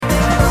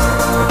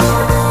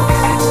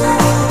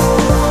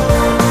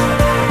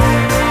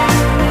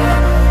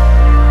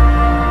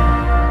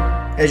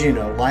As you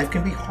know, life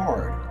can be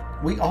hard.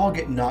 We all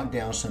get knocked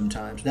down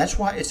sometimes. That's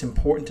why it's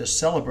important to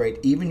celebrate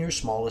even your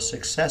smallest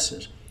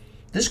successes.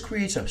 This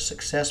creates a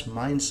success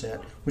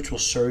mindset which will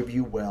serve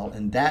you well,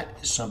 and that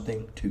is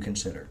something to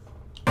consider.